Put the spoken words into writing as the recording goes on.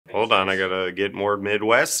Hold on, I gotta get more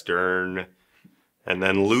Midwestern. And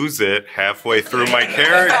then lose it halfway through my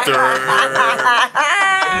character.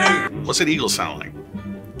 What's an eagle sound like?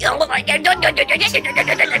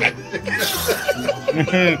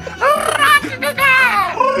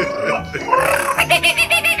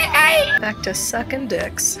 Back to sucking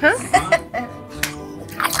dicks, huh?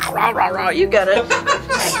 Rah, rah, rah, you get it.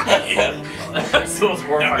 That's the most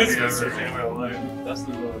horrifying thing I've ever seen in my life. That's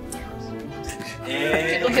the zone of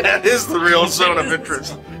interest. That is the real zone of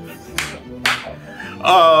interest.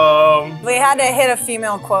 We had to hit a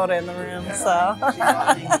female quota in the room, so.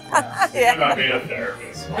 I'm not being a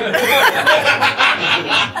therapist.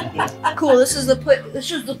 Cool, this is the place. This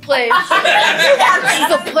is the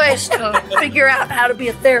place to figure out how to be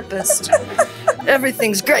a therapist.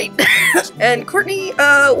 Everything's great. And Courtney,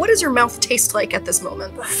 what does your mouth taste like at this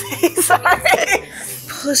moment? Sorry.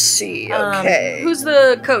 Pussy. Okay. Who's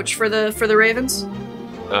the coach for the Ravens?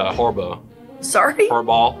 Horbo. Sorry.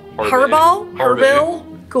 Horball. Harball? Harbill?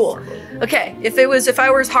 Cool. Okay. If I was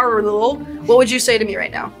Harbill, what would you say to me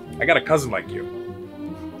right now? I got a cousin like you.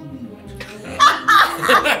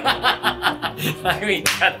 I mean,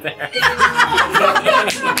 got there.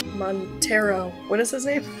 Montero. What is his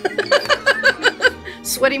name?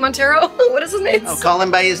 Sweaty Montero? What is his name? I'll call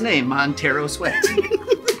him by his name, Montero Sweat.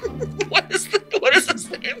 What is his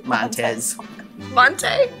name? Montez.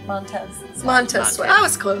 Montez Montez. Sweat. I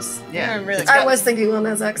was close. Yeah. Really I was thinking Lil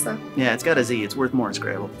Nas X though. Yeah, it's got a Z. It's worth more in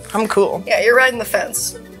Scrabble. I'm cool. Yeah, you're riding the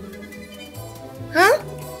fence. Huh?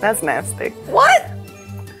 That's nasty. What?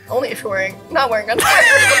 Only if you're not wearing underwear.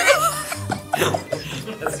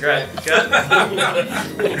 That's right.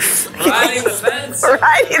 Riding the fence.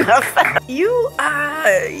 Riding the fence.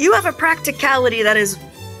 You have a practicality that is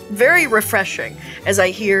very refreshing as I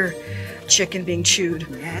hear chicken being chewed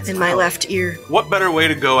in my left ear. What better way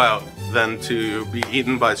to go out than to be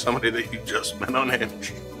eaten by somebody that you just met on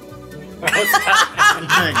Hinge?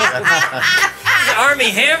 Army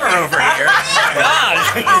Hammer over here. God.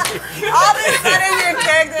 All of a sudden your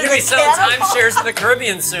character's You're gonna be selling timeshares in the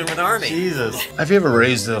Caribbean soon with Army. Jesus. Have you ever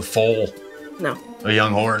raised a foal? No. A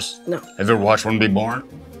young horse? No. Have you ever watched one be born?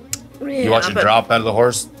 Yeah, You watch it drop out of the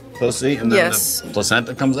horse pussy and then Yes. the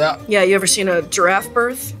placenta comes out? Yeah, you ever seen a giraffe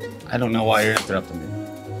birth? I don't know why you're interrupting me.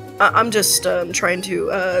 I'm just trying to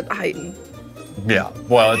heighten. Yeah,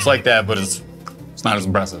 well, it's like that, but it's not as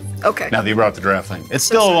impressive. Okay. Now that you brought up the giraffe thing. It's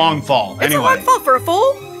still a long fall. It's a long fall for a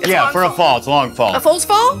foal? It's Yeah, for a fall, it's a long fall. A foal's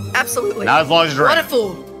fall? Absolutely. Not as long as a giraffe. What a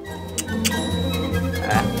fool.